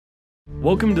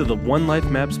Welcome to the One Life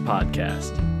Maps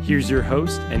podcast. Here's your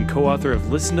host and co-author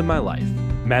of Listen to My Life,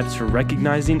 Maps for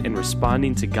Recognizing and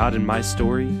Responding to God in My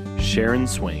Story, Sharon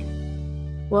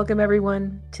Swing. Welcome,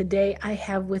 everyone. Today I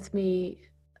have with me,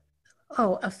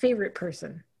 a favorite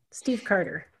person, Steve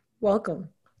Carter. Welcome.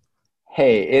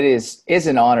 Hey, it's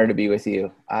an honor to be with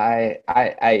you. I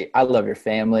love your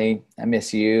family. I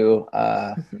miss you.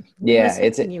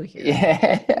 You here.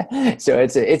 Yeah. So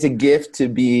it's a gift to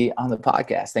be on the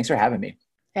podcast. Thanks for having me.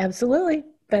 Absolutely.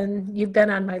 You've been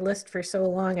on my list for so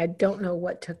long. I don't know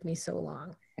what took me so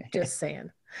long. Just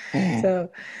saying.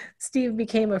 So, Steve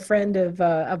became a friend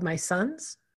of my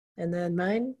son's and then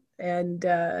mine, and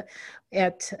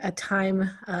at a time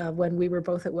when we were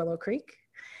both at Willow Creek,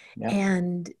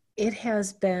 and it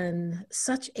has been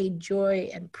such a joy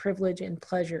and privilege and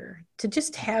pleasure to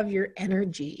just have your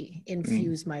energy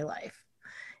infuse my life,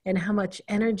 and how much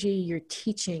energy your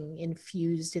teaching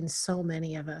infused in so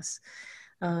many of us.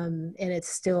 And it's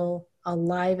still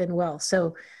alive and well.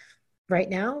 So right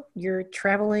now you're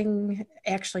traveling,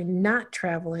 actually not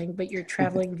traveling, but you're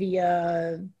traveling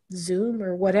via Zoom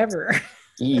or whatever.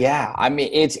 Yeah. I mean,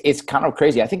 it's kind of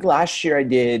crazy. I think last year I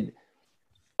did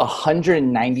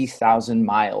 190,000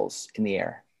 miles in the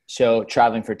air. So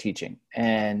traveling for teaching,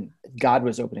 and God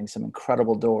was opening some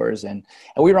incredible doors, and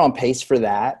we were on pace for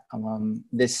that.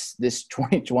 This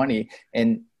 2020,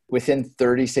 and within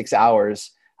 36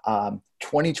 hours,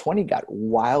 2020 got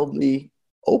wildly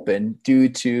open due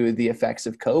to the effects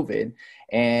of COVID.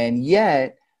 And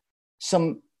yet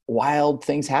some wild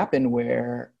things happened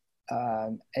where,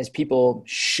 as people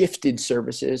shifted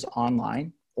services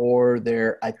online, or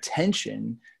their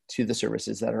attention to the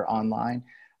services that are online,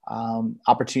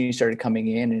 opportunities started coming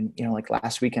in. And, like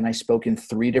last weekend, I spoke in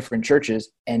 3 different churches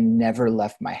and never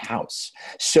left my house.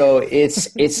 So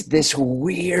it's this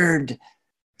weird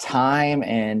time.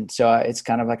 And so it's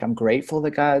kind of like, I'm grateful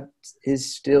that God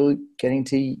is still getting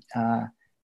to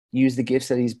use the gifts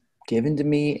that he's given to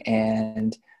me.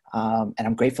 And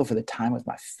I'm grateful for the time with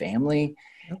my family.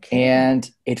 Okay. And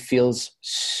it feels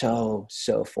so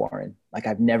foreign. Like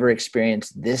I've never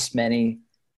experienced this many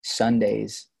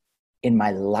Sundays in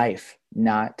my life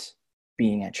not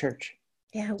being at church.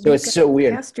 Yeah, so it's so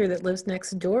weird. Pastor that lives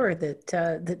next door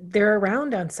that they're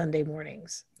around on Sunday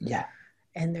mornings. Yeah.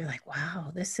 And they're like,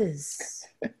 wow, this is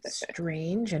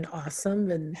strange and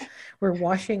awesome. And we're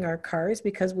washing our cars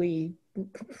because we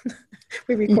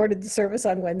recorded the service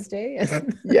on Wednesday.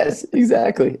 Yes,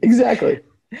 exactly.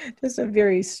 Just a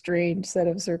very strange set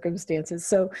of circumstances.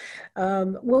 So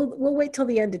we'll wait till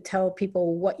the end to tell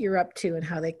people what you're up to and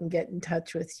how they can get in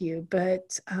touch with you.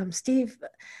 But Steve,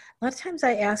 a lot of times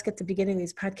I ask at the beginning of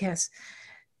these podcasts,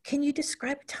 can you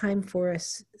describe a time for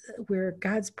us where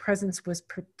God's presence was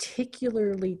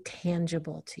particularly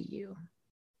tangible to you?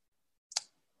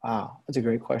 Wow, that's a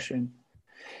great question.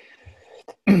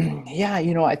 Yeah,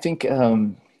 I think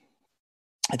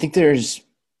there's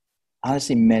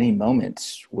honestly many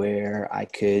moments where I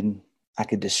could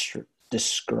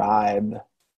describe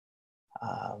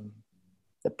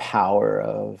the power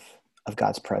of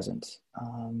God's presence.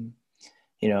 And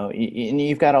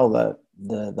you've got all the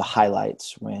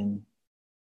highlights when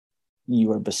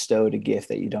you are bestowed a gift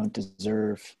that you don't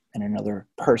deserve in another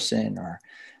person, or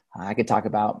I could talk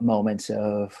about moments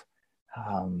of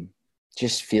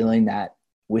just feeling that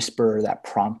whisper, that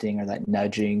prompting, or that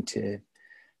nudging to,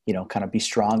 kind of be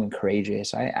strong and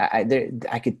courageous.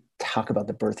 I could talk about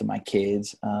the birth of my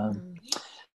kids.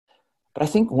 But I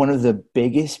think one of the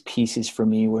biggest pieces for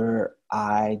me where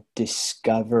I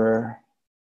discover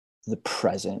the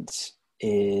presence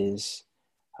is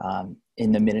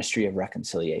in the ministry of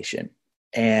reconciliation.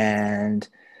 And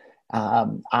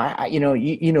I you know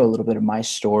a little bit of my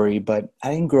story, but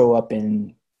I didn't grow up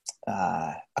in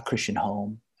a Christian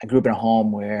home. I grew up in a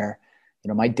home where,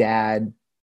 my dad,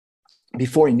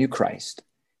 before he knew Christ,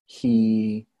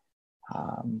 he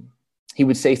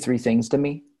would say 3 things to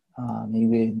me.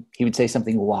 He would say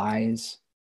something wise,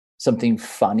 something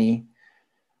funny,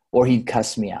 or he'd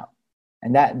cuss me out.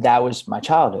 And that was my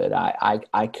childhood.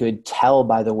 I could tell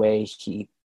by the way he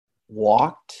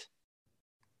walked,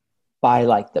 by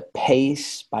like the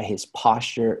pace, by his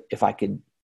posture, if I could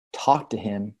talk to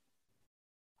him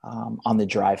on the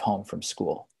drive home from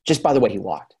school, just by the way he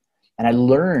walked. And I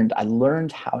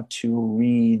learned how to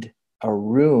read a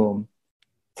room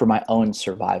for my own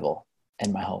survival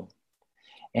in my home.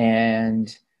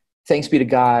 And thanks be to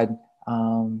God,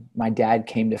 my dad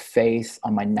came to faith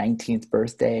on my 19th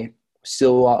birthday,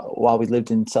 still while we lived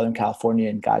in Southern California,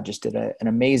 and God just did an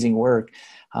amazing work.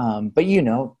 But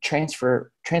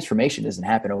transformation doesn't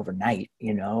happen overnight,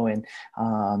 and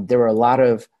there were a lot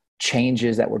of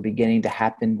changes that were beginning to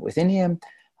happen within him.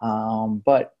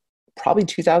 But probably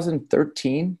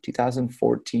 2013,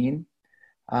 2014,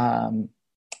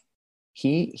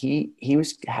 he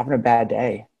was having a bad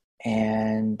day.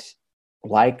 And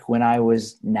like when I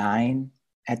was 9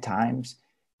 at times,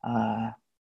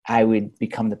 I would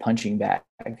become the punching bag.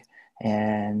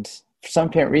 And for some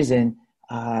apparent reason,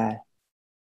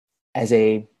 as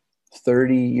a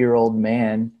 30-year-old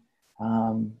man,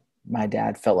 my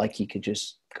dad felt like he could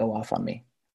just go off on me.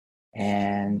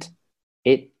 And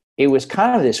it was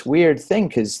kind of this weird thing,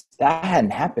 because that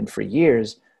hadn't happened for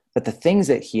years, but the things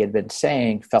that he had been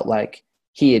saying felt like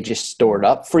he had just stored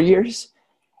up for years.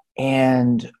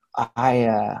 And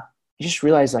I just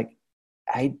realized, like,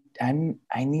 I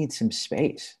need some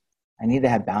space. I need to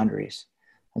have boundaries.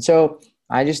 And so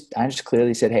I just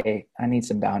clearly said, hey, I need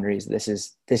some boundaries. This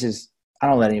is, I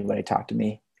don't let anybody talk to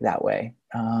me that way.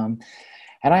 And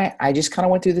I just kind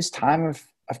of went through this time of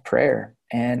prayer,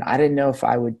 and I didn't know if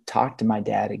I would talk to my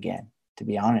dad again, to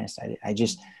be honest.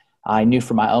 I knew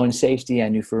for my own safety. I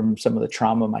knew from some of the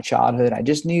trauma of my childhood. I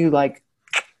just knew, like,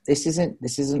 this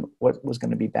isn't what was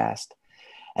going to be best.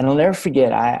 And I'll never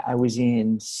forget, I was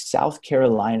in South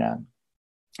Carolina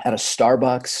at a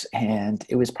Starbucks, and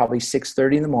it was probably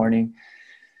 6:30 in the morning,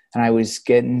 and I was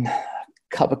getting a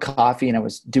cup of coffee, and I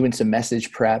was doing some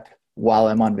message prep while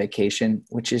I'm on vacation,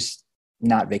 which is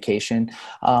not vacation.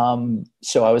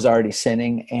 So I was already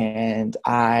sinning, and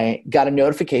I got a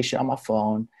notification on my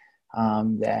phone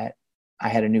that I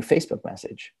had a new Facebook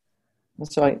message.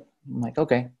 And so I'm like,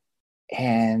 okay.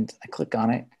 And I click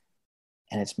on it,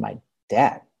 and it's my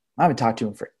dad. I haven't talked to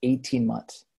him for 18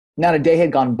 months. Not a day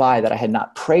had gone by that I had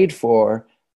not prayed for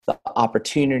the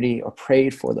opportunity or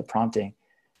prayed for the prompting.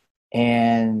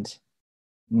 And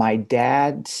my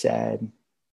dad said,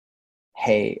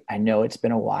 hey, I know it's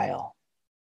been a while,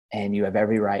 and you have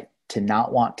every right to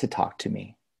not want to talk to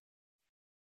me,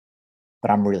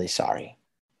 but I'm really sorry.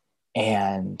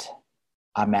 And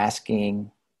I'm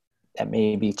asking that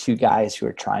maybe 2 guys who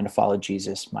are trying to follow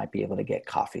Jesus might be able to get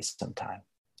coffee sometime.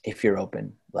 If you're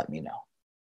open, let me know.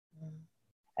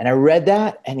 And I read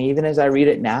that, and even as I read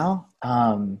it now,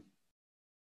 I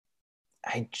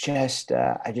just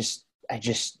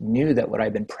knew that what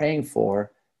I'd been praying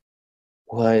for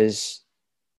was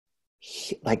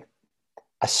like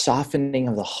a softening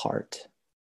of the heart.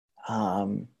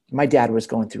 My dad was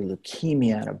going through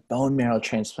leukemia and a bone marrow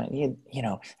transplant. He had,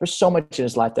 there's so much in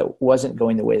his life that wasn't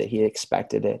going the way that he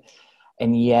expected it.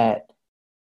 And yet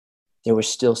there was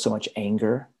still so much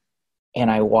anger. And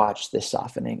I watched this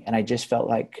softening, and I just felt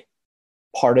like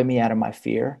part of me, out of my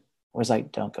fear, was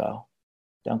like, don't go.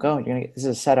 This is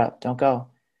a setup. Don't go.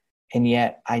 And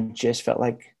yet I just felt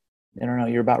like, no,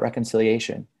 you're about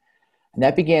reconciliation. And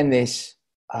that began this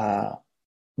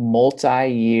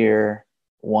multi-year,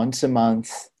 once a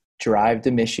month drive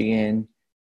to Michigan,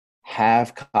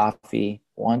 have coffee,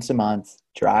 once a month,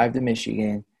 drive to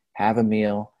Michigan, have a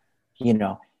meal,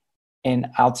 and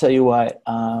I'll tell you what,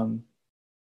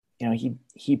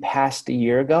 he passed a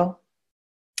year ago,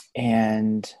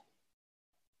 and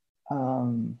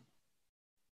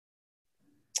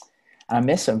I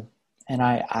miss him. And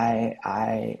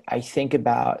I think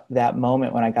about that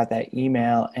moment when I got that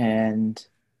email and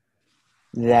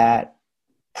that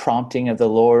prompting of the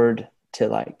Lord to,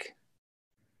 like,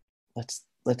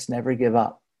 let's never give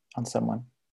up on someone.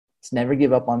 Let's never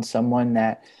give up on someone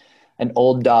that an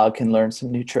old dog can learn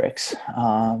some new tricks.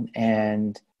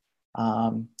 And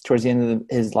towards the end of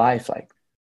his life, like,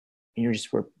 we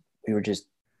were just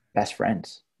best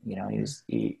friends.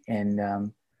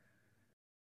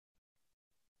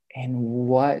 And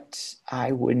what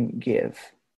I wouldn't give,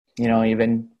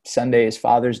 even Sunday is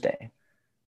Father's Day,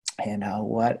 and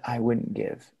what I wouldn't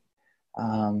give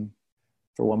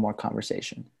for one more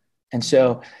conversation. And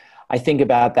so I think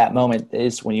about that moment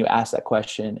is when you ask that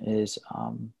question is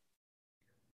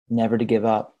never to give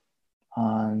up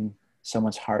on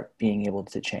someone's heart being able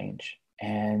to change.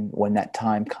 And when that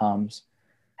time comes,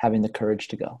 having the courage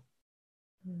to go.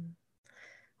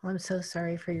 Well, I'm so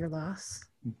sorry for your loss.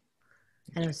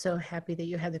 And I'm so happy that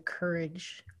you had the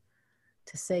courage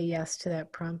to say yes to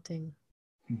that prompting.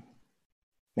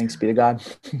 Thanks be to God.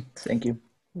 Thank you.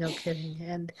 No kidding.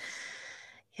 And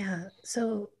yeah,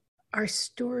 so our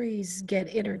stories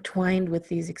get intertwined with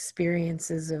these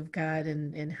experiences of God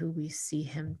and who we see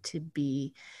him to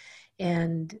be.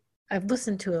 And I've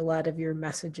listened to a lot of your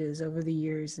messages over the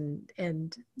years,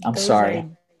 and I'm sorry.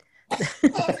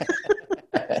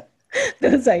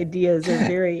 Those ideas are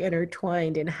very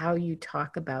intertwined in how you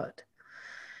talk about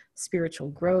spiritual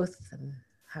growth and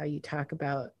how you talk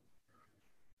about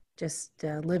just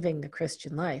living the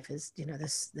Christian life is,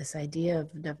 this idea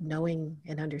of knowing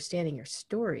and understanding your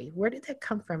story. Where did that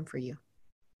come from for you?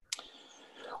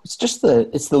 It's just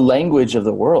the language of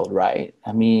the world, right?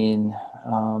 I mean,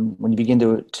 when you begin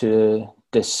to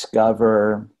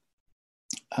discover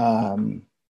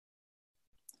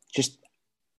just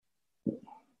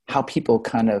how people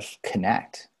kind of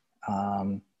connect.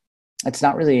 It's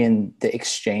not really in the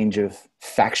exchange of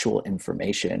factual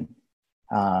information.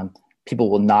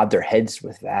 People will nod their heads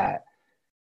with that.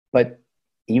 But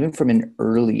even from an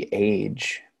early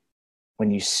age,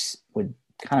 when you would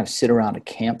kind of sit around a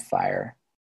campfire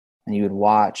and you would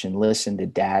watch and listen to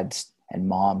dads and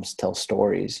moms tell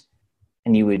stories,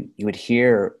 and you would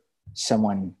hear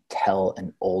someone tell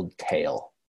an old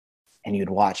tale, and you'd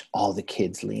watch all the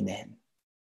kids lean in.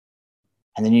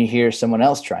 And then you hear someone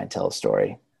else try and tell a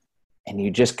story, and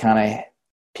you just kind of,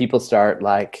 people start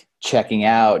like checking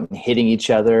out and hitting each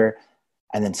other.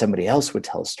 And then somebody else would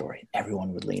tell a story.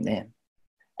 Everyone would lean in.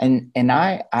 And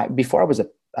I before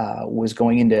I was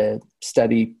going into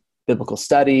study biblical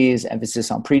studies,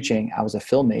 emphasis on preaching, I was a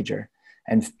film major.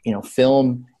 And,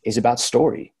 film is about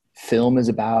story. Film is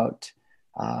about,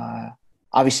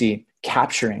 obviously,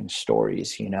 capturing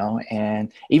stories,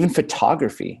 and even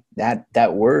photography.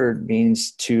 That word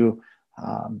means to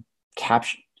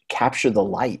capture the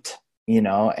light,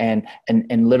 and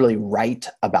literally write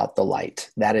about the light.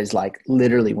 That is like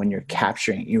literally when you're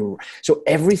capturing you. So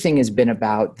everything has been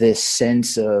about this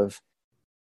sense of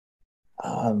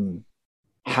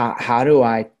how do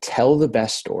I tell the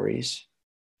best stories,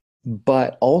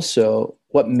 but also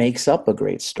what makes up a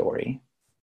great story.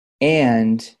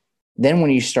 And then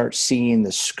when you start seeing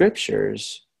the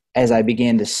scriptures, as I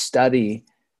began to study,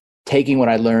 taking what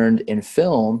I learned in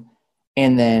film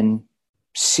and then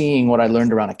seeing what I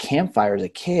learned around a campfire as a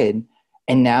kid,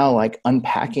 and now like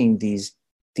unpacking these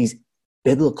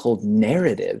biblical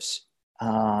narratives,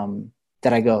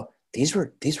 that I go, these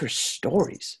were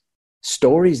stories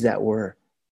that were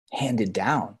handed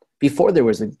down before there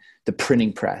was the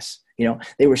printing press.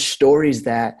 They were stories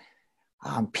that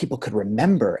people could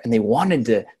remember, and they wanted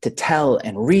to tell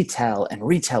and retell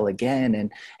again.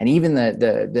 And even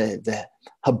the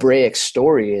Hebraic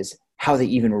story is how they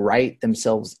even write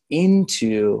themselves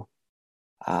into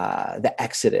the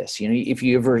Exodus. If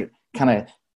you ever kind of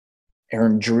are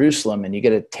in Jerusalem and you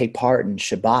get to take part in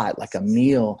Shabbat, like a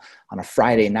meal on a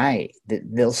Friday night,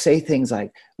 they'll say things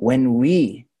like, when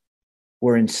we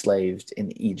were enslaved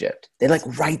in Egypt. They like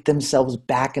write themselves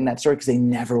back in that story because they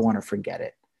never want to forget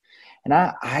it. And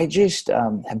I just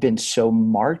have been so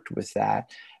marked with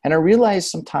that. And I realize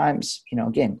sometimes,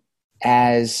 again,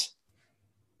 as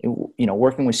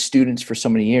working with students for so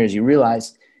many years, you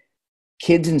realize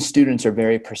kids and students are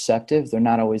very perceptive. They're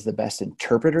not always the best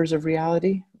interpreters of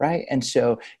reality, right? And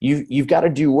so you've got to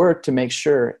do work to make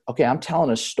sure, okay, I'm telling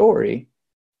a story,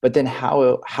 but then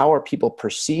how are people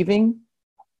perceiving,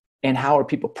 and how are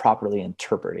people properly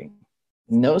interpreting?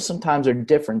 And those sometimes are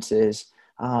differences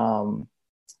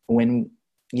when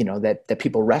that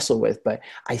people wrestle with. But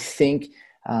I think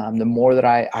the more that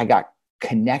I got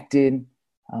connected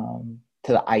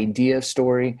to the idea of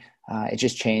story, it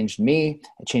just changed me.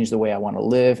 It changed the way I want to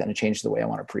live, and it changed the way I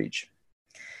want to preach.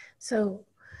 So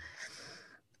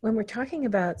when we're talking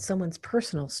about someone's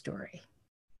personal story,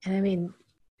 and I mean,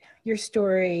 your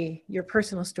story, your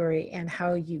personal story, and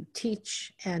how you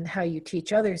teach and how you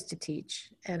teach others to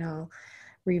teach, and all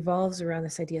revolves around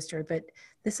this idea of story. But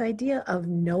this idea of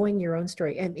knowing your own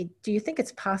story, and do you think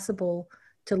it's possible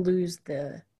to lose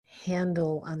the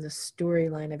handle on the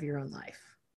storyline of your own life?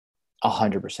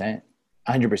 100%.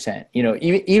 100%.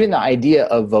 Even the idea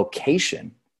of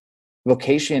vocation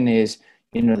is,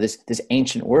 this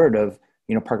ancient word of,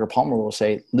 Parker Palmer will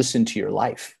say, listen to your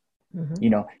life.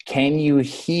 Mm-hmm. Can you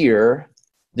hear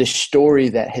the story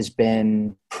that has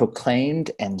been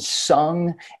proclaimed and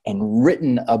sung and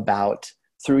written about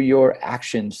through your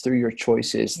actions, through your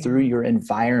choices, through your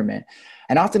environment?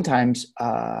 And oftentimes,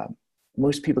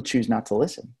 most people choose not to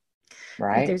listen,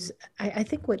 right? I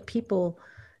think what people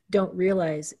don't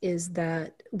realize is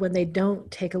that when they don't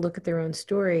take a look at their own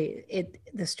story,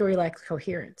 the story lacks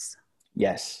coherence.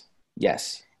 Yes.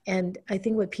 And I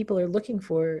think what people are looking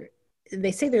for,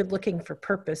 they say they're looking for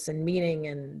purpose and meaning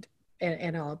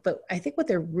and all, but I think what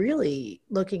they're really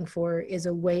looking for is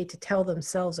a way to tell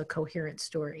themselves a coherent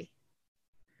story.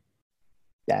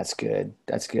 That's good.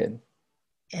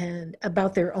 And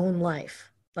about their own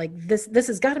life. Like this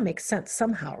has got to make sense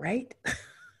somehow, right?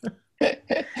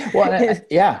 Well,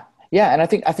 yeah. And I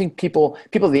think people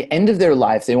at the end of their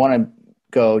life, they want to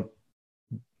go,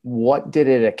 what did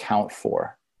it account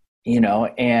for?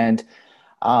 And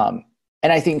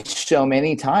And I think so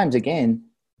many times, again,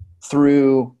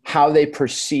 through how they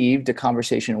perceived a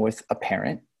conversation with a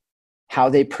parent, how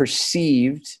they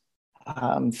perceived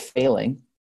failing,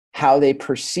 how they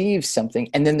perceived something,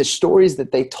 and then the stories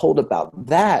that they told about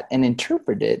that and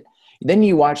interpreted. Then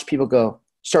you watch people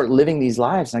start living these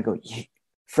lives, and I go,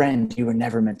 friend, you were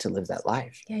never meant to live that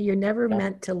life. Yeah, you're never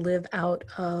meant to live out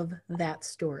of that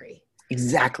story.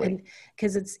 Exactly.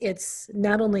 Because it's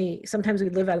not only, sometimes we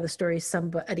live out of the story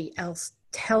somebody else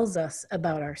tells us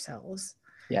about ourselves.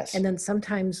 Yes. And then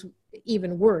sometimes,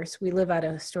 even worse, we live out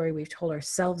of a story we've told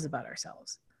ourselves about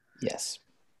ourselves. Yes.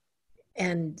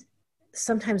 And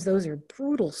sometimes those are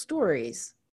brutal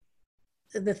stories.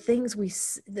 The things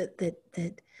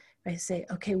that I say,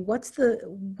 okay, what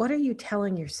are you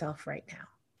telling yourself right now?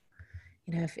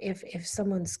 You know, if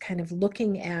someone's kind of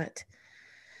looking at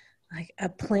like a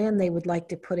plan they would like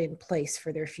to put in place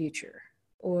for their future,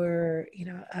 or, you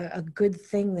know, a good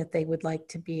thing that they would like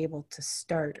to be able to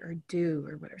start or do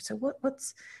or whatever. So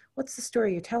what's the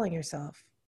story you're telling yourself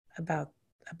about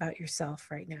yourself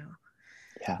right now?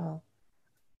 Yeah. Well,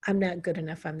 I'm not good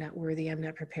enough. I'm not worthy. I'm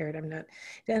not prepared. I'm not.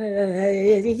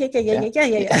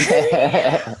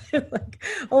 Like,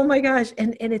 oh my gosh.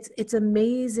 And it's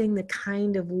amazing the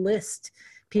kind of list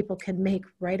people can make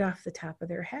right off the top of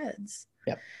their heads.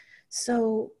 Yep.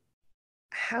 So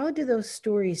how do those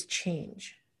stories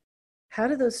change? How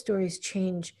do those stories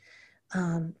change?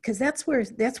 Because that's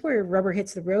where rubber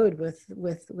hits the road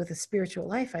with a spiritual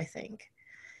life, I think,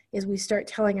 is we start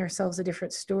telling ourselves a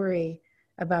different story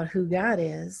about who God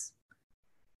is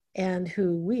and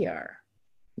who we are.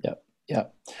 Yep.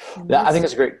 Yep. I think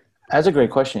that's a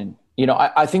great question. You know,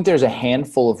 I think there's a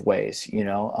handful of ways, you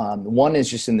know. One is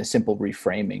just in the simple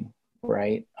reframing,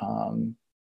 right?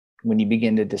 When you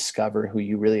begin to discover who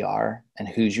you really are and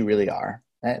whose you really are,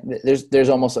 there's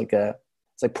almost like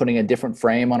it's like putting a different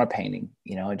frame on a painting,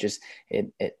 you know. There's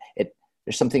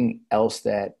something else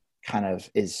that kind of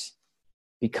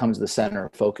becomes the center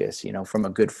of focus, you know, from a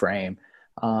good frame.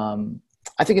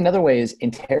 I think another way is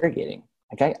interrogating.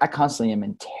 Like I constantly am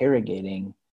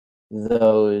interrogating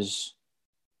those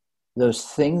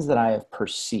things that I have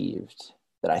perceived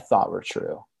that I thought were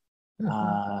true.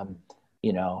 Mm-hmm.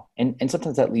 You know, and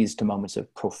sometimes that leads to moments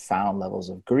of profound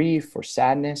levels of grief or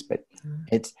sadness, but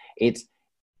it's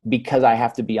because I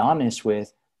have to be honest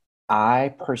with,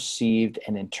 I perceived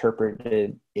and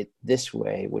interpreted it this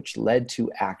way, which led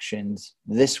to actions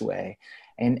this way.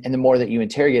 And the more that you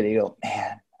interrogate it, you go,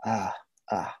 man,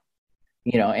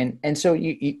 you know, and so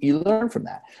you learn from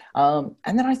that.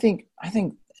 And then I think,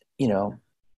 you know,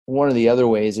 one of the other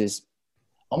ways is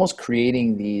almost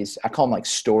creating these, I call them like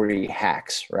story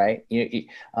hacks, right?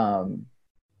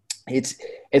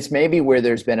 It's maybe where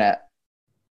there's been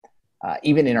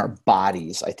even in our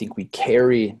bodies, I think we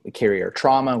carry our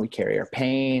trauma, we carry our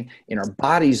pain. In our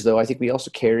bodies, though, I think we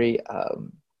also carry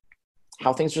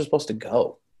how things are supposed to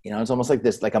go. You know, it's almost like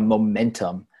this, like a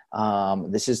momentum.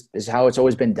 This is how it's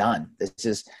always been done. This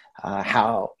is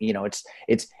how, you know, it's,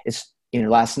 you know,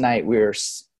 last night we were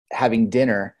having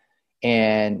dinner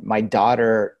and my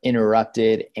daughter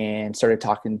interrupted and started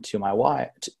talking to my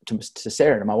wife, to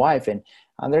Sarah, to my wife. And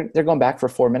they're going back for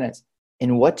 4 minutes.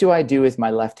 And what do I do with my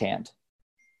left hand?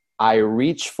 I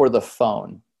reach for the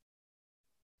phone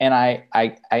and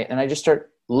I just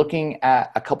start looking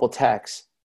at a couple texts.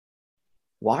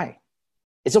 Why?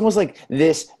 It's almost like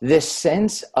this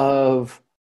sense of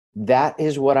that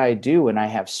is what I do when I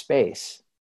have space.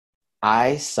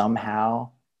 I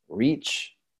somehow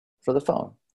reach for the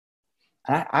phone.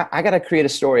 And I got to create a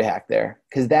story hack there,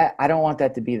 because I don't want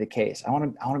that to be the case. I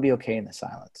want to be okay in the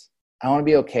silence. I want to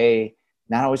be okay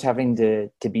not always having to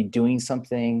be doing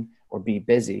something or be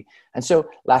busy. And so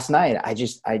last night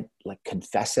I like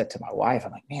confessed that to my wife.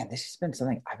 I'm like, man, this has been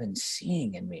something I've been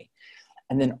seeing in me.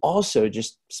 And then also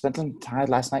just spent some time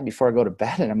last night before I go to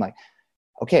bed, and I'm like,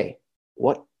 okay,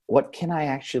 what can I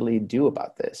actually do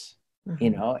about this? Mm-hmm. You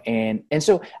know? And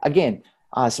so again,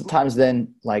 sometimes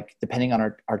then, like, depending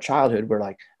on our childhood, we're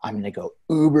like, I'm going to go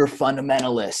uber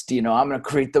fundamentalist, you know, I'm going to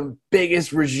create the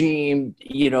biggest regime,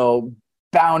 you know,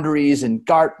 boundaries and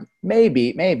guard,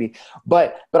 maybe,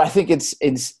 but I think it's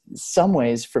in some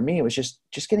ways for me, it was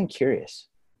just getting curious,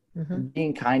 mm-hmm.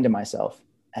 being kind to myself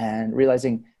and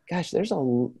realizing, gosh,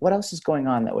 what else is going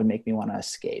on that would make me want to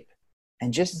escape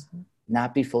and just mm-hmm.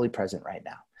 not be fully present right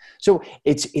now. So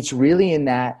it's really in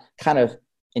that kind of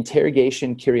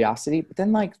interrogation, curiosity, but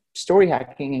then like story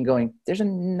hacking and going, there's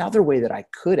another way that I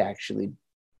could actually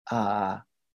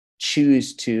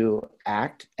choose to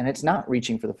act. And it's not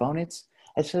reaching for the phone. It's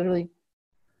literally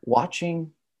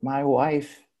watching my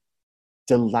wife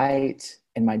delight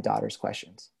in my daughter's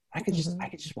questions. I could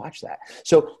just watch that.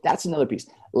 So that's another piece.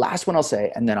 Last one I'll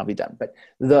say, and then I'll be done. But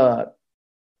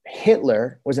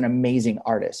Hitler was an amazing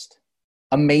artist.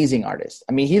 Amazing artist.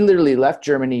 I mean, he literally left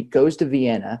Germany, goes to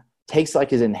Vienna, takes like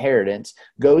his inheritance,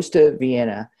 goes to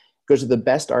Vienna, goes to the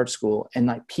best art school, and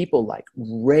like people like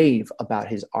rave about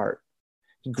his art.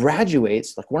 He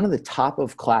graduates like one of the top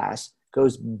of class,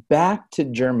 goes back to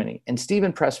Germany. And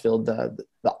Stephen Pressfield,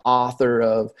 the author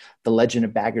of The Legend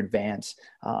of Bagard Vance,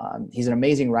 he's an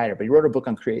amazing writer, but he wrote a book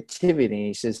on creativity. And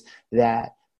he says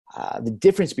that the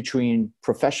difference between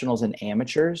professionals and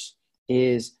amateurs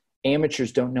is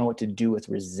amateurs don't know what to do with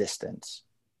resistance.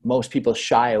 Most people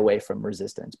shy away from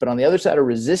resistance, but on the other side of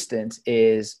resistance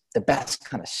is the best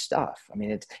kind of stuff. I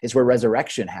mean, it's where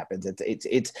resurrection happens.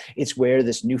 It's where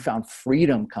this newfound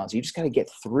freedom comes. You just got to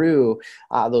get through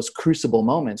those crucible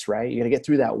moments, right? You got to get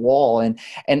through that wall. And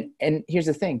here's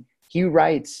the thing. He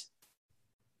writes,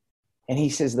 and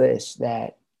he says this,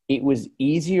 that it was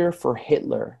easier for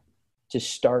Hitler to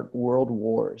start world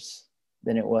wars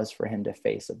than it was for him to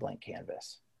face a blank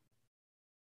canvas.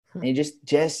 And you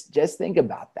just think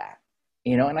about that,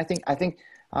 you know. And I think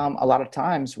a lot of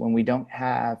times when we don't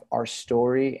have our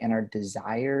story and our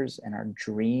desires and our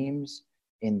dreams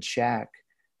in check,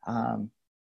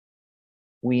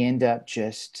 we end up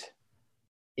just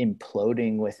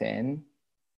imploding within,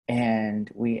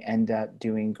 and we end up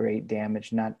doing great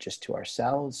damage, not just to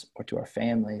ourselves or to our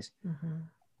families,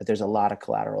 but there's a lot of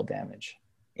collateral damage.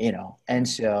 You know, and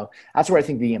so that's where I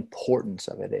think the importance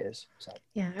of it is. So.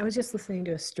 Yeah, I was just listening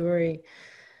to a story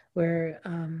where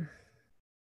a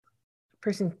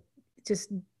person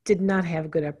just did not have a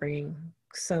good upbringing,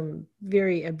 some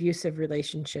very abusive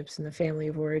relationships in the family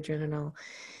of origin and all.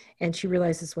 And she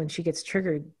realizes when she gets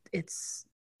triggered,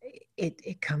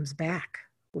 it comes back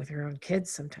with her own kids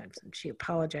sometimes. And she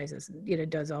apologizes, you know,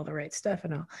 does all the right stuff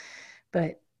and all.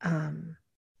 But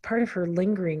part of her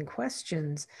lingering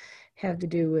questions have to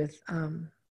do with, you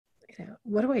know,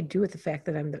 what do I do with the fact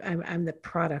that I'm the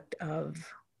product of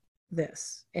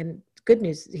this? And good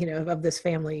news, you know, of this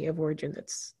family of origin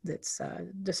that's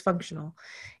dysfunctional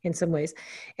in some ways.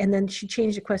 And then she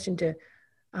changed the question to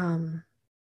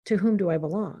whom do I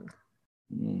belong?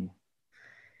 Mm.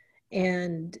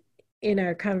 And in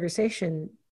our conversation,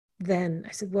 then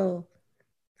I said, well,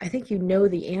 I think you know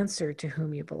the answer to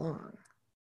whom you belong.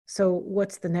 So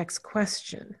what's the next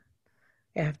question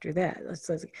after that?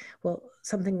 Well,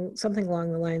 something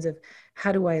along the lines of,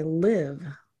 how do I live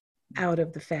out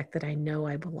of the fact that I know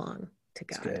I belong to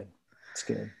God? That's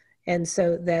good. And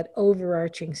so that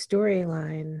overarching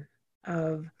storyline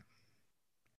of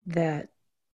that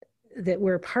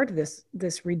we're a part of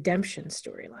this redemption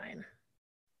storyline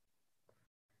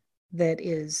that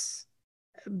is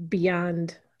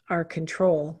beyond our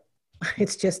control.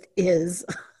 It's just is.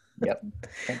 Yep.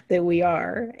 That we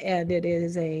are, and it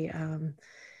is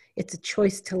it's a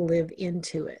choice to live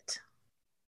into it,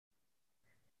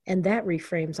 and that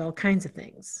reframes all kinds of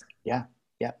things. Yep.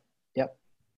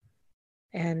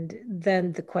 And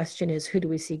then the question is, who do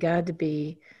we see God to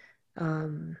be?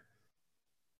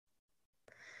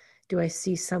 Do I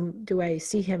see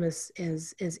him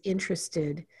as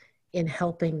interested in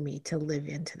helping me to live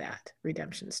into that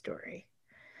redemption story?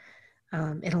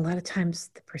 And a lot of times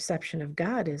the perception of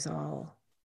God is all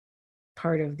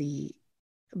part of the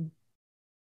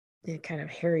kind of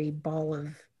hairy ball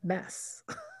of mess.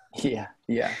 Yeah.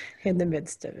 In the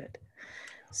midst of it.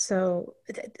 So,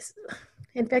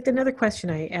 in fact, another question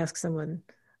I ask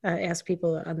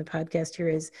people on the podcast here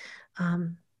is,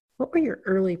 what were your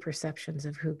early perceptions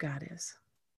of who God is?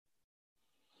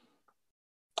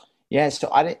 Yeah, so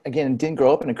I didn't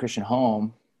grow up in a Christian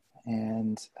home,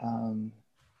 and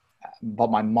but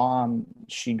my mom,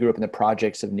 she grew up in the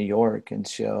projects of New York, and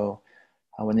so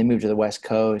when they moved to the West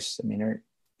Coast, I mean,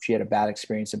 she had a bad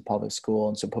experience in public school,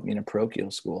 and so put me in a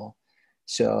parochial school.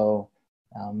 So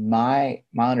my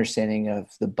understanding of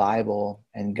the Bible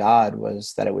and God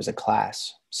was that it was a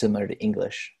class similar to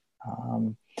English.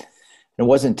 It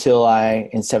wasn't until I,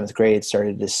 in 7th grade,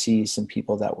 started to see some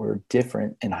people that were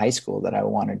different in high school that I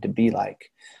wanted to be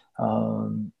like.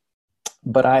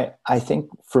 But I think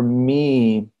for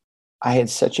me, I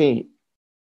had such a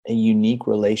unique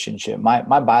relationship. My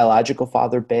biological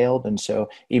father bailed. And so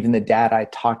even the dad I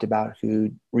talked about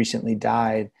who recently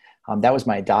died, that was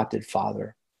my adopted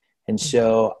father. And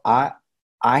so I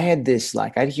had this,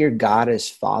 like, I'd hear God as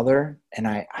Father, and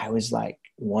I was like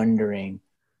wondering,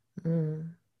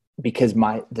 because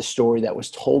the story that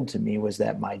was told to me was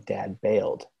that my dad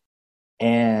bailed.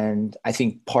 And I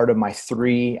think part of my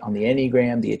 3 on the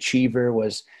Enneagram, the achiever,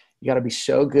 was you got to be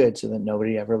so good so that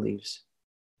nobody ever leaves.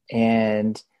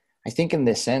 And I think in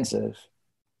this sense of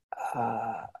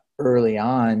early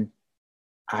on,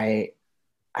 I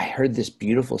heard this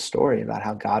beautiful story about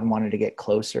how God wanted to get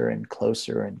closer and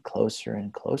closer and closer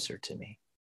and closer to me.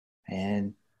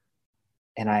 And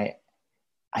I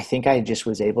think I just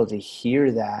was able to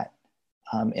hear that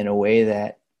in a way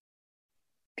that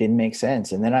didn't make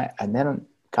sense. And then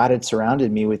God had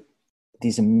surrounded me with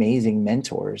these amazing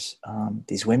mentors,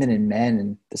 these women and men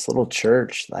in this little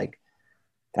church, like,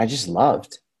 that I just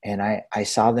loved. And I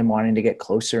saw them wanting to get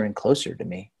closer and closer to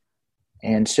me.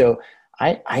 And so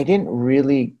I didn't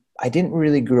really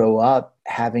grow up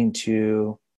having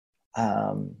to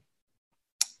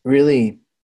really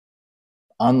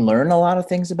unlearn a lot of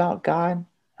things about God.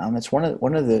 It's one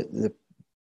of the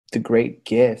great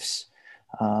gifts.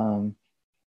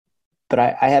 But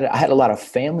I had a lot of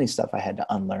family stuff I had to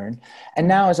unlearn. And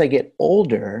now as I get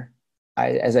older,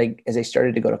 as I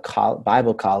started to go to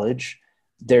Bible college,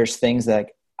 there's things that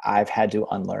I've had to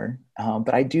unlearn.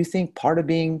 But I do think part of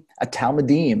being a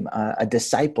Talmudim, a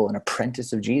disciple, an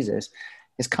apprentice of Jesus,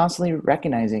 is constantly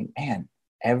recognizing, man,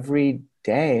 every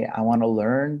day I want to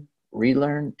learn,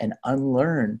 relearn, and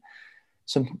unlearn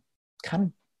some kind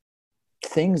of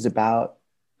things about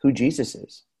who Jesus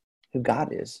is, who God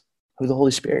is, who the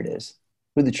Holy Spirit is,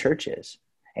 who the church is.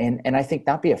 And I think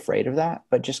not be afraid of that,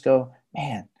 but just go,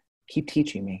 man, keep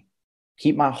teaching me,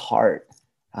 keep my heart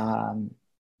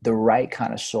the right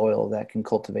kind of soil that can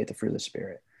cultivate the fruit of the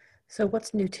Spirit. So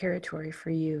what's new territory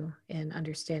for you in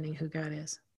understanding who God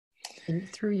is and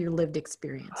through your lived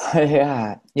experience?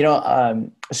 Yeah.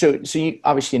 So you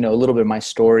obviously know a little bit of my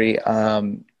story.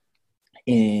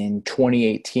 In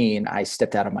 2018, I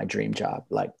stepped out of my dream job,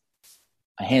 like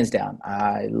hands down.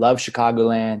 I love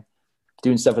Chicagoland,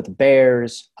 doing stuff with the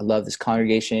Bears. I love this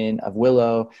congregation of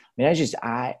Willow. I mean,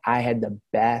 I had the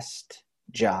best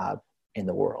job in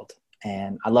the world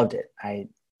and I loved it. I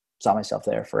saw myself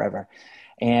there forever.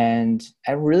 And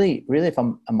I really, if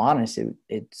I'm honest,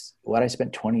 it's what I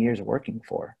spent 20 years working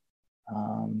for,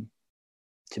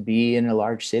 to be in a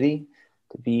large city,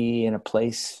 to be in a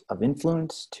place of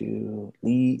influence, to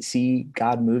see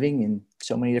God moving in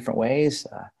so many different ways,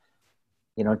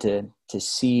 to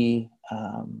see,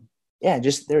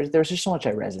 there's just so much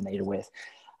I resonated with.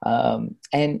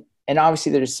 And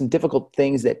obviously there's some difficult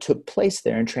things that took place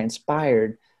there and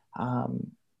transpired.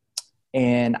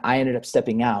 And I ended up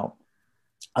stepping out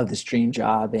of this dream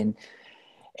job.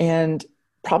 And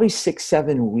probably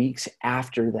 6-7 weeks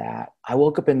after that, I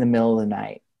woke up in the middle of the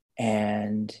night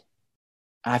and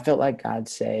I felt like God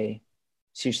say,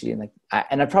 seriously, and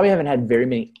I probably haven't had very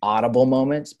many audible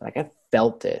moments, but like I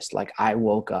felt this, like I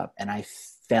woke up and I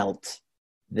felt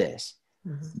this.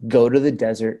 Mm-hmm. Go to the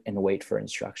desert and wait for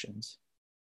instructions.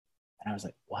 And I was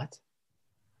like, what?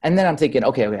 And then I'm thinking,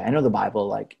 okay, I know the Bible,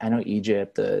 like I know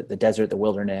Egypt, the desert, the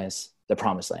wilderness, the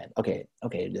promised land. Okay,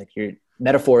 like you're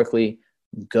metaphorically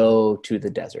go to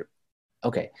the desert.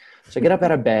 Okay, so I get up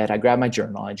out of bed, I grab my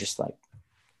journal, I just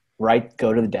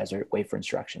go to the desert, wait for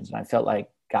instructions. And I felt like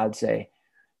God say,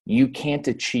 you can't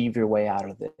achieve your way out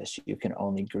of this. You can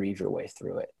only grieve your way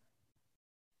through it.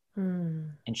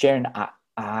 And Sharon,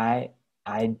 I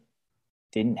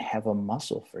didn't have a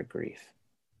muscle for grief.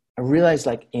 I realized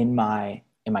like in my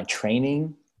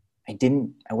training,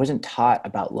 I wasn't taught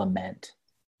about lament.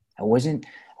 I wasn't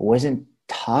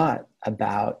taught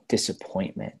about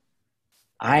disappointment.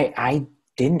 I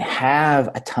didn't have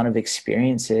a ton of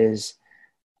experiences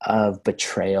of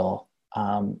betrayal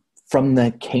from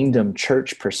the kingdom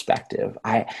church perspective.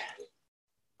 I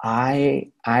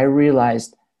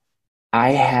realized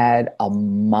I had a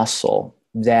muscle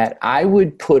that I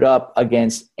would put up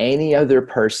against any other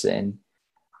person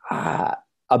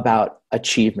about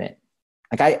achievement.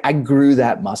 Like I grew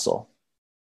that muscle.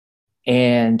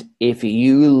 And if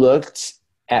you looked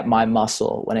at my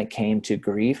muscle when it came to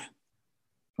grief,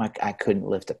 like I couldn't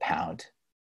lift a pound.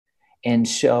 And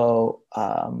so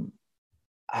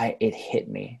it hit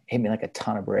me like a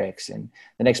ton of bricks. And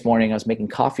the next morning I was making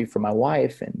coffee for my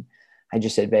wife and I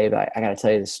just said, babe, I got to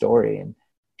tell you the story.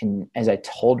 And as I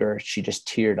told her, she just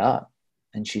teared up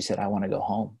and she said, I want to go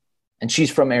home. And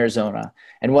she's from Arizona.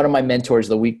 And one of my mentors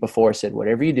the week before said,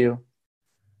 whatever you do,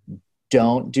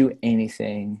 don't do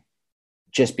anything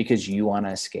just because you want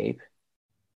to escape.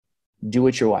 Do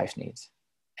what your wife needs.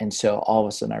 And so all of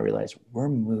a sudden I realized we're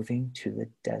moving to the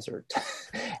desert.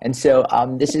 And so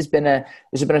this has been a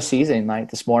season.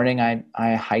 Like this morning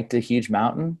I hiked a huge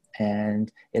mountain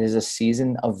and it is a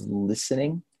season of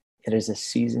listening. It is a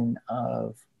season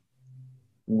of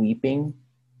weeping.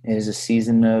 It is a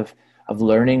season of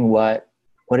learning what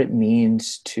it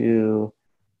means to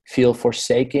feel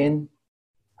forsaken,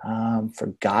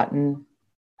 forgotten,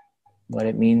 what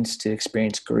it means to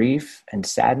experience grief and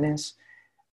sadness.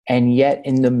 And yet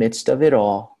in the midst of it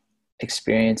all,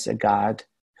 experience a God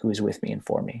who is with me and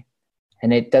for me.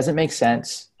 And it doesn't make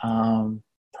sense,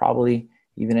 probably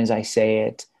even as I say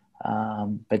it,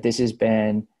 but this has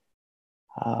been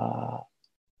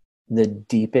the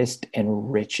deepest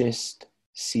and richest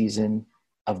season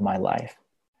of my life.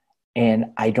 And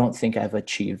I don't think I've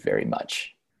achieved very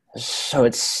much. So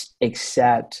it's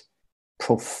accept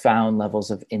profound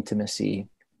levels of intimacy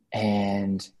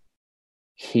and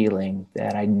healing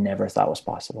that I never thought was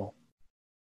possible.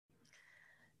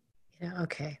 Yeah,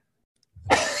 okay.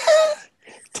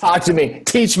 Talk to me.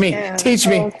 Teach me. Yeah. Teach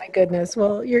me. Oh my goodness.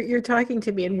 Well, you're talking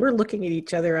to me, and we're looking at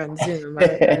each other on Zoom.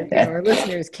 Our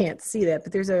listeners can't see that,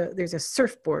 but there's a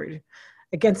surfboard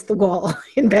against the wall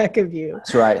in back of you.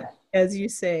 That's right. As you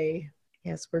say,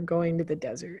 yes, we're going to the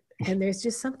desert, and there's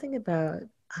just something about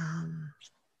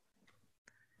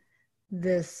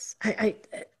this. I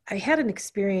had an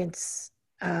experience.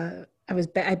 I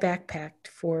backpacked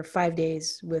for 5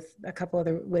 days with a couple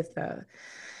other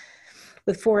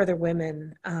with 4 other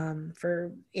women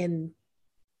in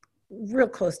real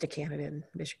close to Canada and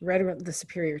Michigan, right around the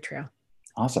Superior Trail.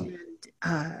 Awesome.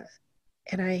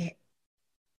 And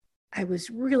I was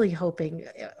really hoping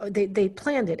they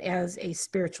planned it as a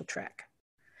spiritual trek,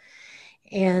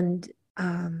 and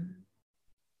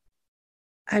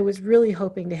I was really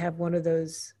hoping to have one of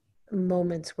those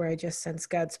moments where I just sense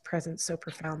God's presence so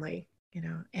profoundly,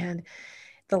 and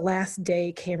the last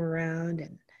day came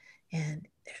around and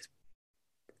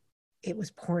it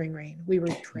was pouring rain. We were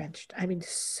drenched. I mean,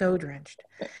 so drenched.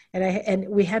 And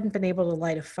we hadn't been able to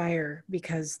light a fire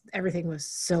because everything was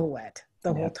so wet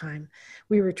the whole time.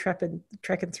 We were trekking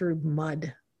through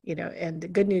mud, and the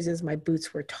good news is my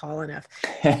boots were tall enough.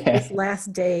 This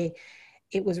last day,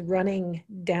 it was running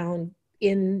down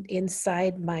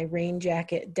inside my rain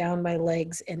jacket, down my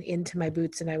legs and into my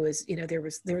boots. And I was, there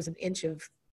was an inch of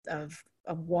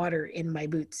water in my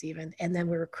boots even. And then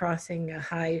we were crossing a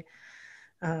high,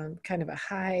 kind of a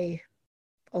high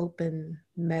open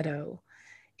meadow,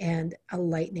 and a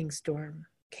lightning storm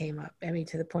came up. I mean,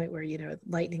 to the point where,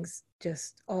 lightning's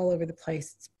just all over the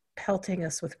place. It's pelting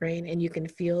us with rain, and you can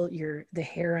feel the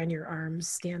hair on your arms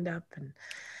stand up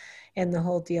and the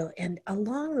whole deal. And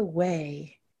along the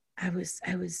way, I was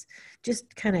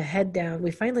just kind of head down. We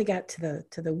finally got to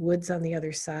the woods on the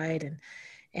other side,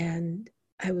 and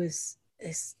we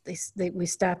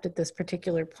stopped at this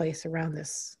particular place around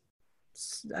this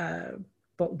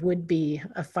what would be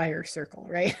a fire circle,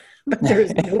 right? But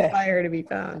there's no fire to be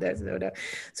found. There's no doubt.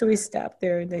 So we stopped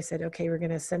there, and they said, "Okay, we're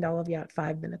going to send all of you out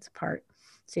 5 minutes apart,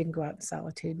 so you can go out in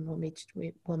solitude, and we'll meet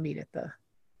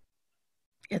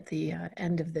at the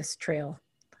end of this trail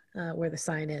where the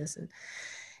sign is."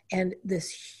 And this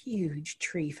huge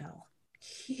tree fell.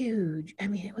 Huge. I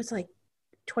mean, it was like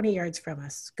 20 yards from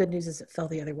us. Good news is it fell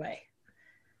the other way.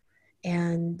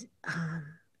 And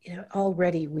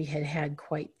already we had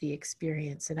quite the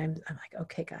experience, and I'm like,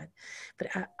 okay, God. But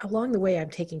along the way, I'm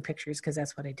taking pictures because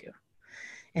that's what I do.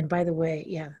 And by the way,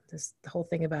 the whole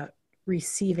thing about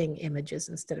receiving images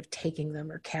instead of taking them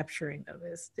or capturing them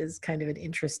is kind of an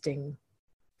interesting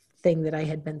thing that I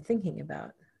had been thinking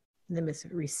about in the midst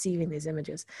of receiving these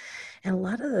images. And a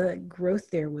lot of the growth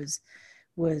there was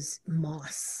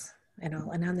moss and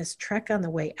all. And on this trek on the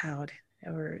way out,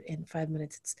 or in 5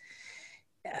 minutes,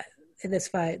 it's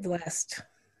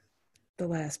the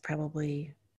last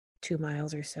probably 2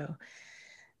 miles or so,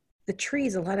 the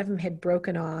trees, a lot of them had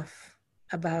broken off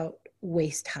about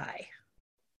waist high,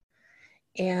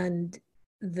 and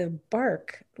the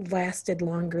bark lasted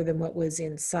longer than what was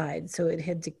inside, so it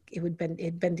had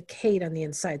been decayed on the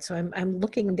inside. So I'm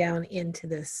looking down into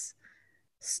this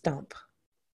stump,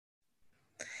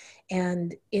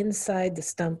 and inside the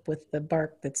stump with the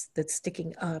bark that's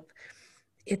sticking up,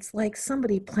 it's like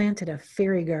somebody planted a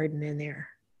fairy garden in there.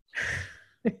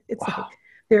 It's wow. Like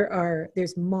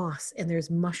there's moss, and there's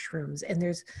mushrooms, and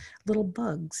there's little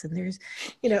bugs, and there's,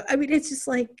 I mean, it's just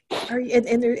like,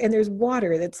 and there's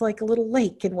water that's like a little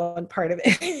lake in one part of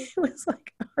it. It was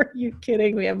like, are you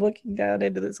kidding me? I'm looking down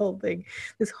into this whole thing,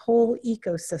 this whole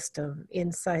ecosystem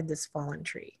inside this fallen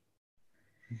tree.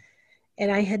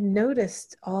 And I had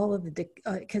noticed all of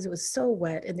because it was so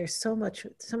wet, and there's so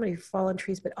many fallen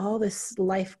trees, but all this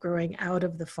life growing out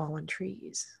of the fallen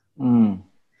trees. Mm.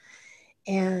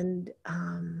 And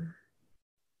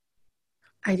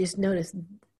I just noticed,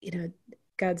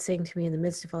 God saying to me in the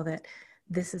midst of all that,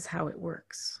 this is how it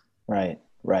works. Right.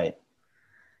 That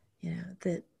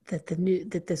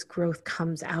this growth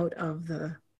comes out of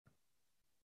the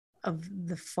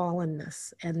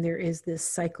fallenness, and there is this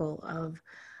cycle of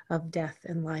death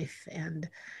and life and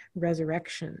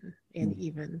resurrection, and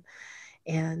even,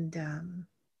 and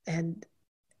And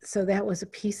so that was a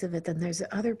piece of it. Then there's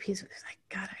the other piece of it. Like,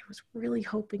 God, I was really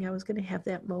hoping I was going to have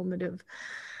that moment of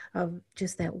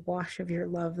just that wash of your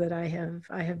love that I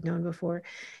have known before.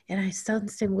 And I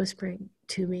sensed him whispering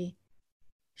to me,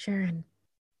 Sharon,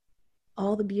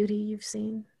 all the beauty you've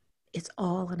seen, it's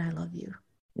all, and I love you.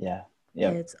 Yeah.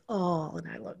 Yeah. It's all,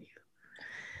 and I love you.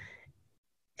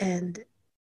 And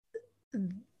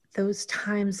those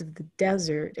times of the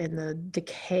desert and the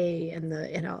decay and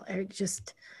are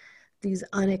just these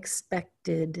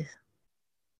unexpected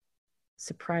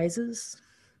surprises.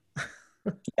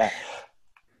 Yeah.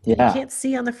 You can't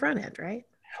see on the front end, right?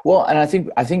 Well, and I think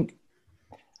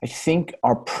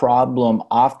our problem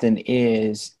often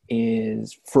is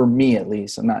for me, at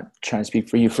least, I'm not trying to speak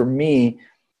for you, for me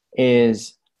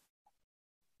is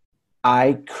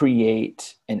I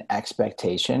create an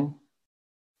expectation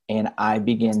and I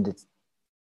begin to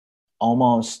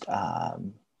almost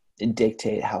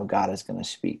dictate how God is going to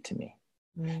speak to me.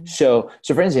 Mm. So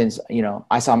for instance,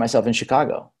 I saw myself in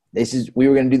Chicago. We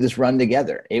were going to do this run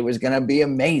together. It was going to be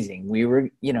amazing. We were,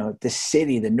 the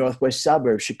city, the northwest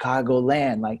suburbs,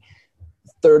 Chicagoland, like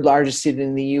third largest city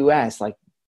in the US. Like,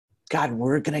 God,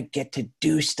 we're going to get to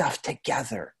do stuff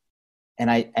together.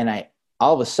 And I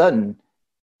all of a sudden,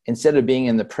 instead of being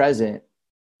in the present,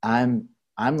 I'm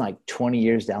like 20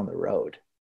 years down the road.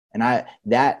 And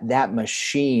that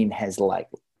machine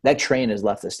that train has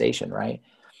left the station, right?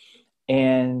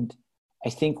 And I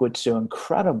think what's so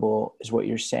incredible is what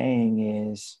you're saying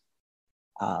is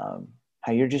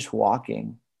how you're just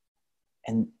walking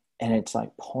and it's like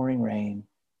pouring rain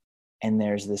and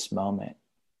there's this moment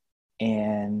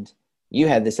and you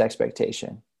had this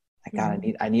expectation. Like, God,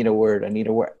 I need a word.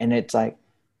 And it's like,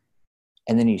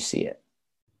 and then you see it.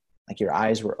 Like your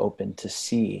eyes were open to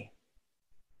see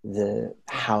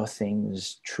how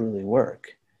things truly work.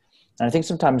 And I think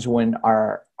sometimes when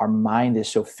our mind is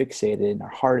so fixated and our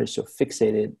heart is so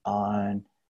fixated on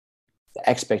the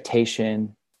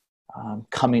expectation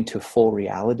coming to full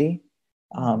reality,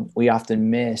 we often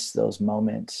miss those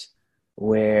moments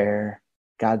where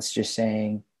God's just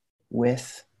saying,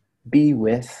 be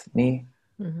with me,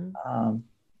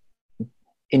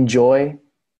 enjoy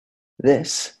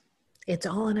this. It's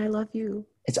all, and I love you.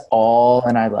 It's all,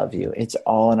 and I love you. It's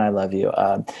all, and I love you.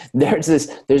 There's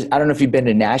I don't know if you've been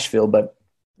to Nashville, but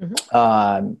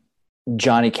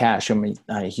Johnny Cash, I'm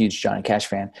a huge Johnny Cash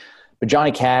fan, but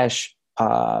Johnny Cash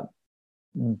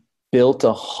built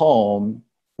a home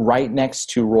right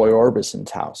next to Roy Orbison's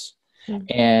house. Mm-hmm.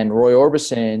 And Roy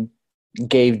Orbison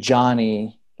gave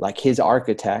Johnny like his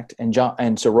architect, and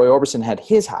so Roy Orbison had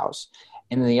his house.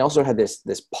 And then he also had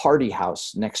this party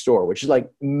house next door, which is like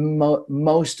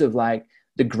most of like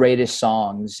the greatest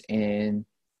songs in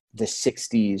the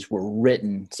 60s were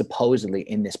written supposedly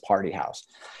in this party house.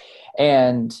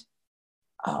 And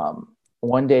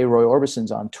one day Roy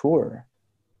Orbison's on tour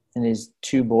and his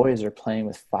two boys are playing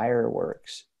with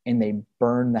fireworks and they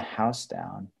burn the house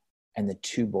down and the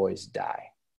two boys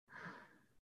die.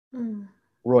 Mm.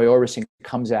 Roy Orbison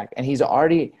comes back and he's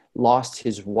already lost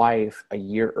his wife a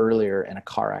year earlier in a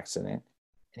car accident.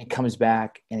 And he comes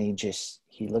back and he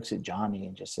looks at Johnny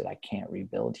and just said, I can't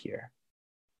rebuild here.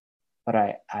 But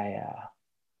I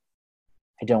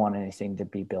don't want anything to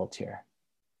be built here.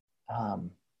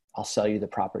 I'll sell you the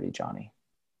property, Johnny.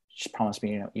 Just promise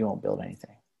me you won't build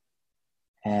anything.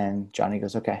 And Johnny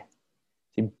goes, okay.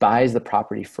 He buys the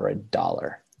property for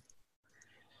 $1.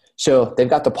 So they've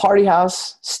got the party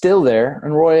house still there,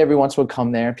 and Roy every once would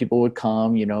come there. People would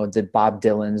come, the Bob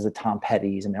Dylans, the Tom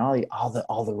Pettys, I mean,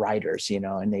 all the writers,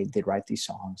 and they'd write these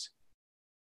songs.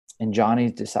 And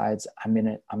Johnny decides, I'm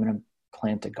gonna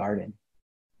plant a garden.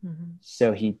 Mm-hmm.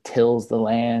 So he tills the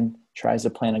land, tries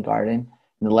to plant a garden,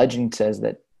 and the legend says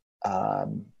that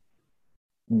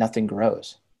nothing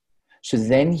grows. So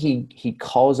then he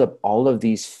calls up all of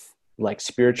these like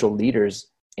spiritual leaders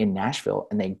in Nashville,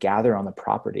 and they gather on the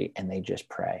property and they just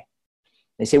pray.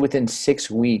 They say within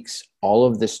 6 weeks, all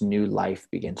of this new life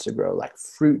begins to grow, like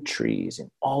fruit trees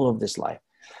and all of this life.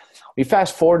 We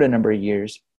fast forward a number of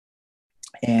years,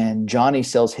 and Johnny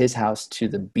sells his house to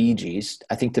the Bee Gees,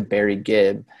 I think to Barry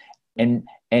Gibb, and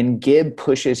Gibb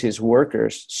pushes his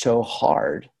workers so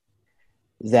hard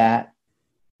that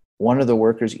one of the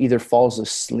workers either falls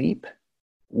asleep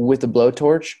with a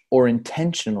blowtorch or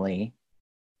intentionally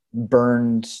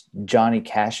burns Johnny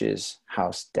Cash's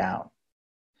house down.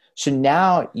 So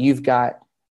now you've got,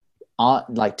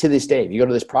 like to this day, if you go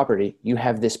to this property, you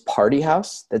have this party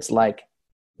house that's like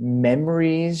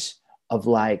memories of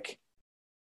like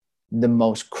the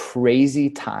most crazy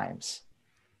times.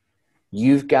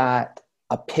 You've got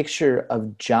a picture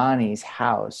of Johnny's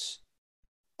house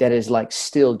that is like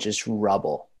still just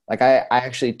rubble. Like I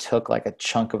actually took like a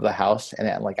chunk of the house, and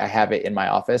then, like, I have it in my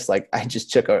office. Like I just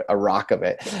took a rock of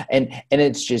it, and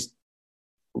it's just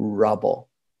rubble.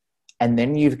 And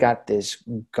then you've got this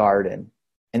garden,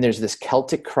 and there's this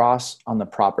Celtic cross on the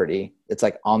property. It's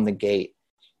like on the gate,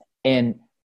 and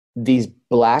these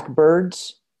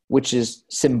blackbirds, which is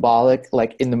symbolic,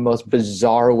 like in the most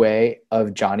bizarre way,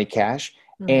 of Johnny Cash.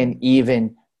 And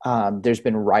even there's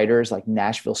been writers like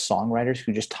Nashville songwriters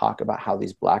who just talk about how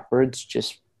these blackbirds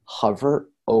just hover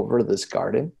over this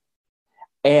garden.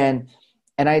 And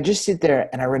I just sit there,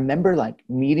 and I remember like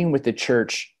meeting with the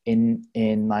church in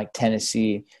like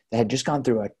Tennessee that had just gone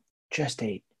through just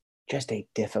a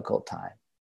difficult time.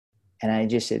 And I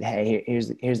just said, hey,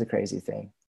 here's the crazy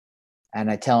thing. And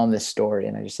I tell them this story,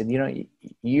 and I just said,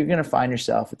 you're going to find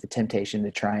yourself with the temptation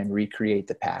to try and recreate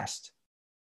the past,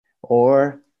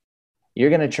 or you're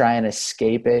going to try and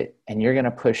escape it, and you're going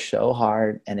to push so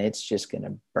hard and it's just going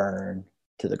to burn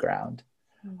to the ground.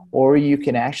 Or you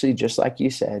can actually, just like you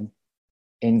said,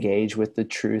 engage with the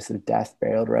truth of death,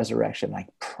 burial, resurrection. I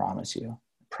promise you,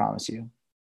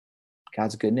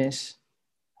 God's goodness,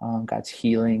 God's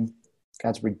healing,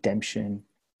 God's redemption,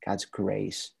 God's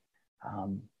grace,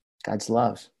 God's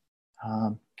love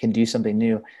can do something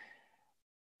new.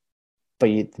 But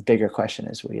the bigger question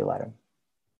is, will you let him?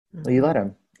 Will you let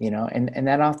him? And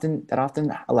that often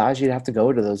allows you to have to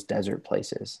go to those desert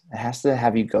places. It has to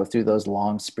have you go through those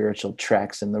long spiritual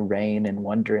treks in the rain and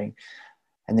wondering.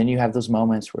 And then you have those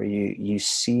moments where you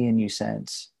see and you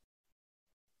sense,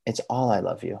 it's all I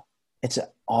love you. It's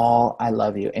all I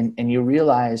love you. And you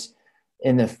realize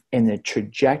in the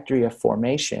trajectory of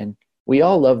formation, we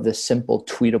all love the simple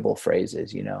tweetable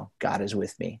phrases, God is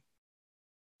with me.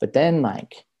 But then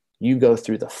like you go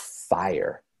through the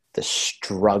fire, the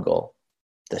struggle,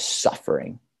 the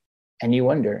suffering, and you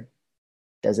wonder,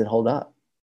 does it hold up?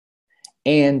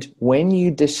 And when you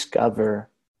discover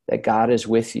that God is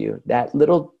with you, that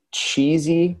little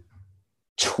cheesy,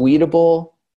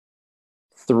 tweetable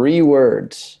 3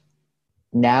 words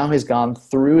now has gone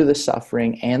through the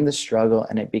suffering and the struggle,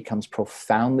 and it becomes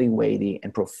profoundly weighty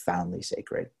and profoundly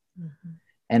sacred.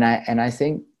 And I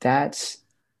think that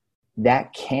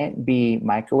can't be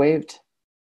microwaved.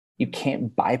 You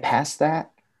can't bypass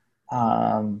that.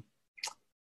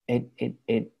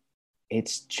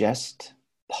 It's just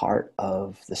part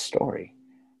of the story.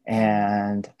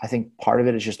 And I think part of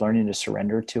it is just learning to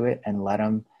surrender to it and let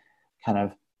him kind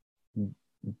of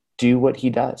do what he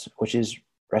does, which is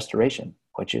restoration,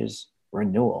 which is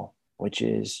renewal, which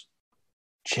is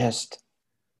just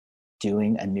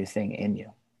doing a new thing in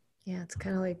you. Yeah, it's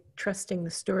kind of like trusting the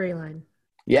storyline.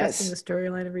 Yes. Trusting the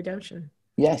storyline of redemption.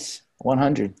 Yes,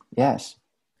 100. Yes.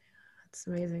 That's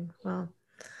amazing. Well,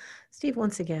 Steve,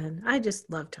 once again, I just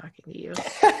love talking to you.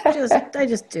 I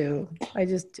just do.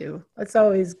 It's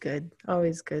always good.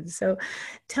 Always good. So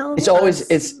it's always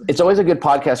a good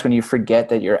podcast when you forget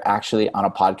that you're actually on a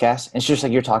podcast. It's just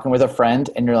like you're talking with a friend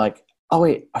and you're like, oh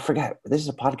wait, I forgot. This is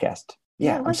a podcast.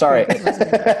 Yeah, I'm sorry. It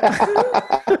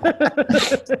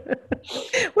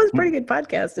was a pretty good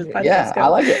podcast. Yeah, I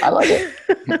like it.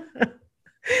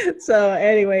 So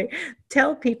anyway,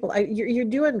 tell people, you're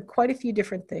doing quite a few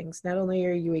different things. Not only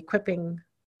are you equipping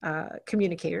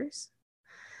communicators,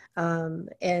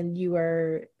 and you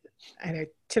are an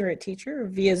itinerant teacher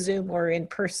via Zoom or in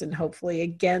person, hopefully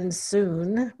again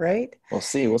soon, right? We'll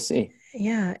see.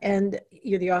 Yeah, and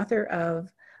you're the author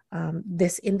of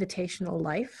This Invitational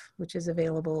Life, which is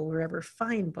available wherever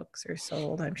fine books are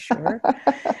sold, I'm sure.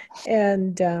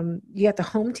 And you got the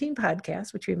Home Team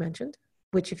podcast, which we mentioned,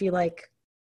 which if you like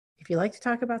to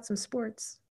talk about some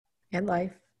sports and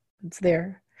life, it's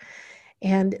there.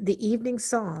 And the Evening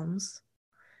Psalms,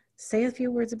 say a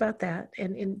few words about that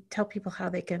and tell people how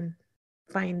they can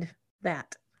find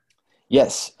that.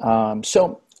 Yes.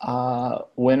 So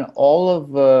when all of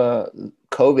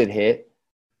COVID hit,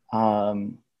 I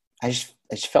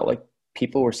just felt like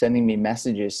people were sending me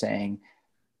messages saying,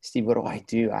 Steve, what do I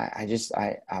do?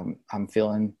 I'm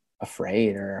feeling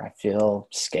afraid, or I feel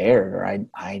scared, or I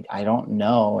don't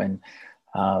know. And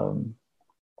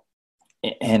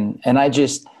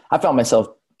I found myself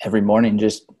every morning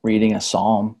just reading a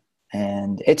psalm,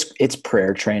 and it's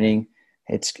prayer training.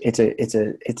 It's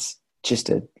just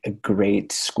a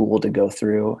great school to go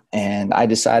through. And I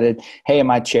decided, hey, in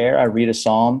my chair, I read a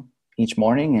psalm each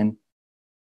morning and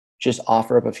just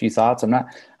offer up a few thoughts. I'm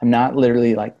not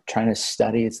literally like trying to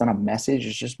study. It's not a message.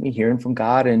 It's just me hearing from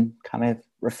God and kind of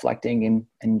reflecting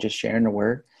and just sharing the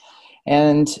word.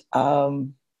 And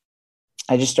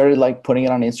I just started like putting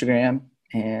it on Instagram,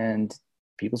 and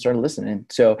people started listening.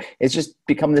 So it's just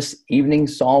become this evening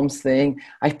Psalms thing.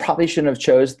 I probably shouldn't have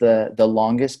chose the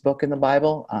longest book in the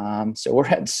Bible. So we're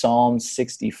at Psalm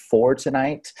 64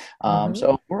 tonight.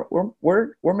 So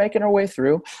we're making our way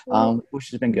through,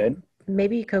 which has been good.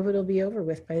 Maybe COVID will be over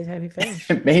with by the time you finish.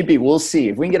 Maybe we'll see.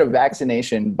 If we can get a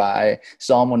vaccination by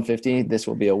Psalm 150, this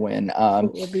will be a win.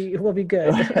 We'll be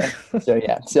good.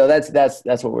 So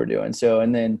that's what we're doing. So,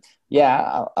 and then,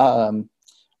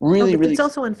 really, it's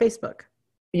also on Facebook.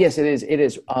 Yes, it is. It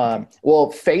is.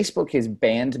 Well, Facebook has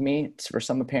banned me for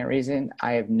some apparent reason.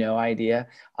 I have no idea.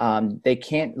 They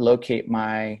can't locate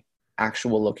my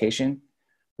actual location,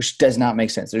 which does not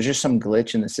make sense. There's just some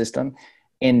glitch in the system,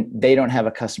 and they don't have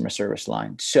a customer service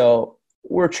line. So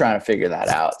we're trying to figure that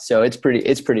out. So it's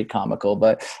pretty comical,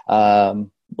 but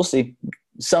we'll see.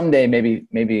 Someday, maybe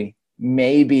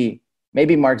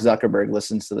Mark Zuckerberg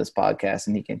listens to this podcast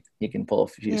and he can pull a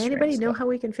few strings. Anybody know how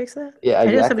we can fix that? Yeah,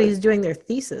 exactly. I know somebody's doing their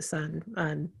thesis on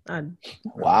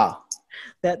wow,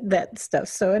 that stuff.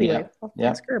 So anyway, I'll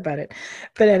ask her about it.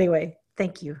 But anyway,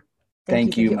 thank you.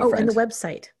 Thank you. Oh, and the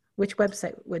website. Which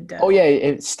website would?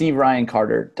 It's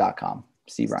SteveRyanCarter.com.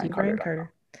 SteveRyanCarter.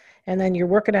 And then you're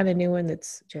working on a new one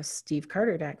that's just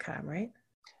SteveCarter.com, right?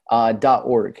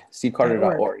 .org.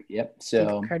 SteveCarter.org. Yep.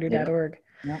 So SteveCarter.org.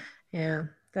 Yeah. Yeah,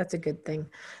 that's a good thing.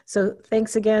 So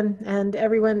thanks again, and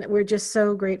everyone. We're just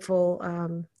so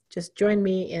grateful. Just join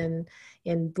me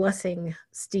in blessing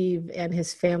Steve and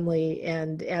his family,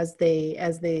 and as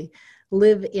they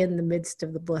live in the midst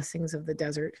of the blessings of the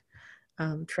desert,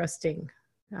 trusting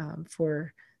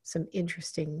for some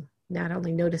interesting, not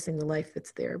only noticing the life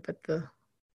that's there, but the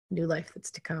new life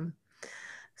that's to come.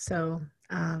 So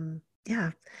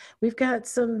we've got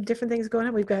some different things going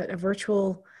on. We've got a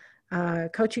virtual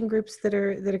coaching groups that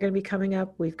are going to be coming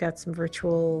up. We've got some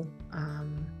virtual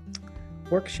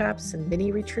workshops and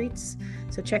mini retreats.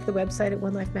 So check the website at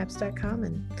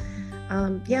onelifemaps.com.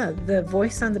 And the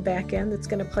voice on the back end that's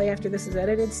going to play after this is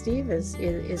edited, Steve, is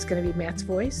going to be Matt's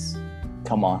voice.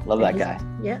 Come on, love that guy.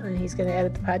 Yeah, and he's going to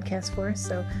edit the podcast for us.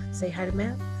 So say hi to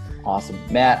Matt. Awesome.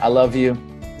 Matt, I love you.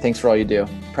 Thanks for all you do.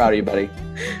 Proud of you, buddy.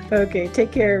 Okay,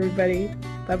 take care, everybody.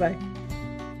 Bye-bye.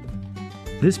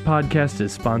 This podcast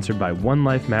is sponsored by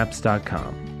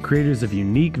OneLifeMaps.com, creators of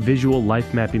unique visual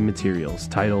life mapping materials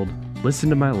titled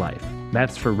Listen to My Life,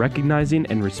 Maps for Recognizing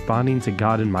and Responding to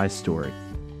God in My Story.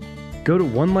 Go to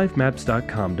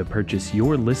OneLifeMaps.com to purchase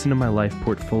your Listen to My Life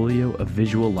portfolio of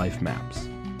visual life maps.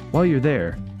 While you're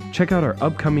there, check out our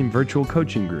upcoming virtual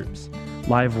coaching groups,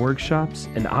 live workshops,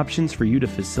 and options for you to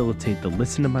facilitate the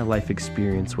Listen to My Life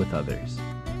experience with others.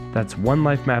 That's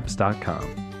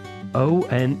OneLifeMaps.com.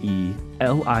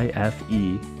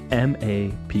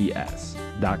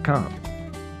 OneLifeMaps.com.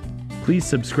 Please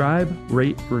subscribe,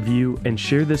 rate, review, and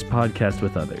share this podcast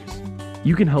with others.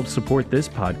 You can help support this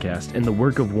podcast and the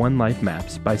work of One Life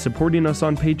Maps by supporting us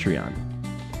on Patreon.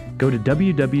 Go to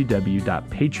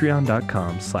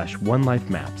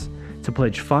www.patreon.com/OneLifeMaps to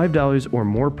pledge $5 or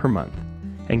more per month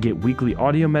and get weekly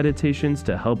audio meditations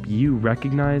to help you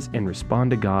recognize and respond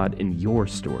to God in your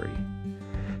story.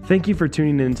 Thank you for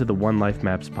tuning in to the One Life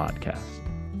Maps podcast.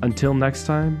 Until next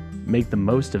time, make the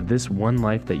most of this one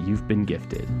life that you've been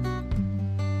gifted.